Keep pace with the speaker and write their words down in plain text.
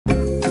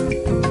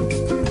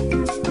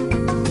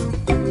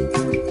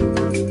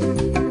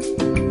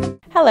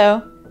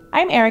Hello,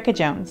 I'm Erica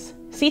Jones,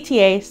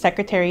 CTA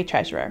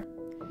Secretary-Treasurer.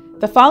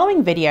 The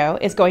following video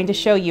is going to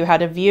show you how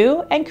to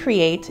view and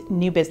create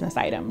new business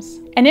items.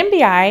 An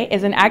NBI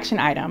is an action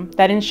item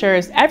that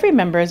ensures every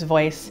member's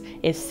voice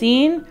is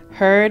seen,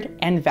 heard,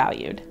 and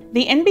valued.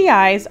 The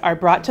NBIs are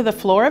brought to the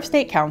floor of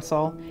State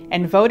Council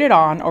and voted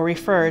on or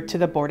referred to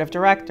the Board of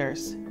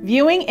Directors.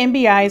 Viewing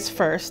NBIs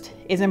first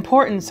is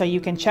important so you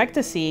can check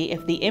to see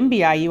if the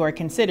NBI you are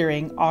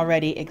considering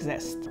already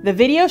exists. The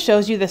video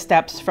shows you the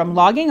steps from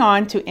logging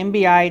on to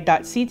nbi.cta.org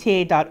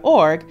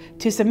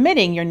to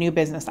submitting your new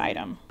business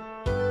item.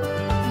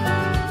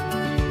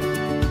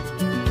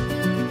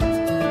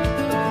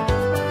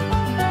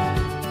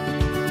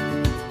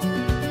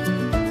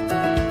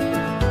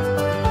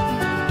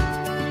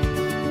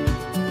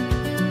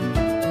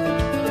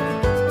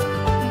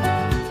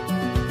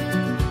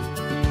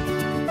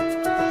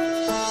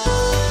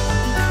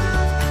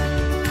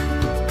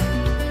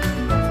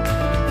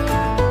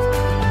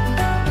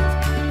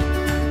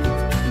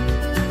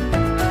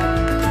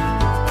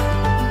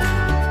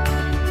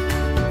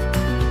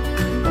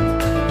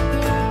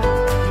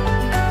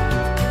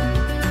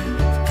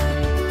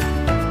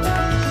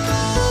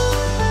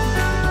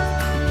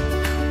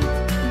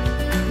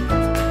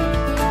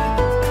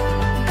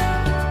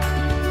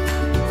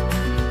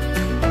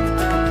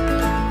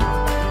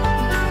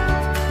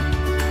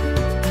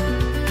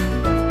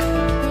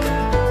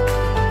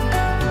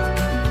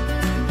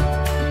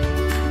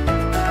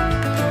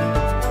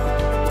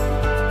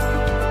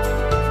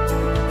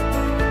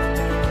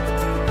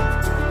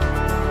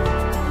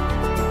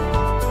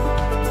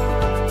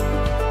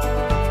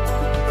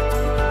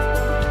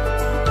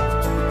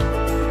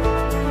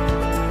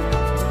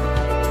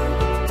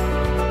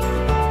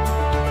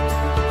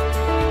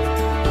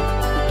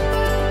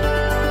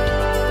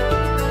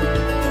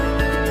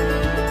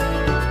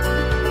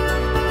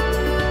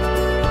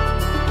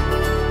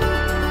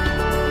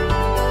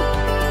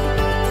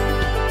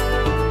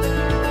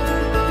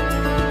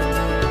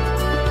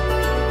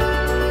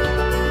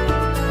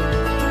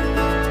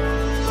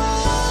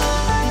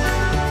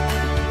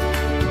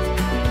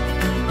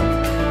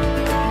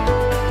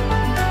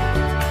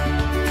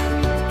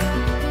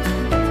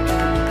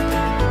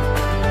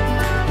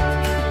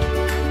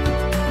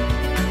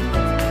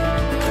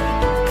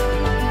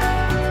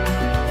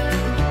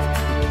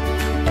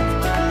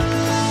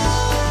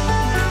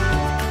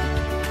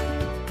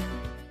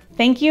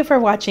 Thank you for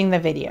watching the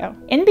video.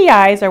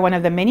 NBIs are one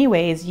of the many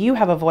ways you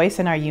have a voice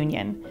in our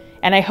union,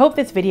 and I hope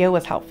this video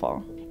was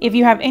helpful. If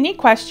you have any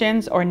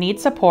questions or need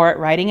support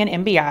writing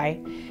an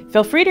NBI,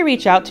 feel free to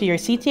reach out to your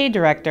CTA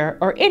director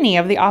or any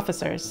of the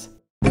officers.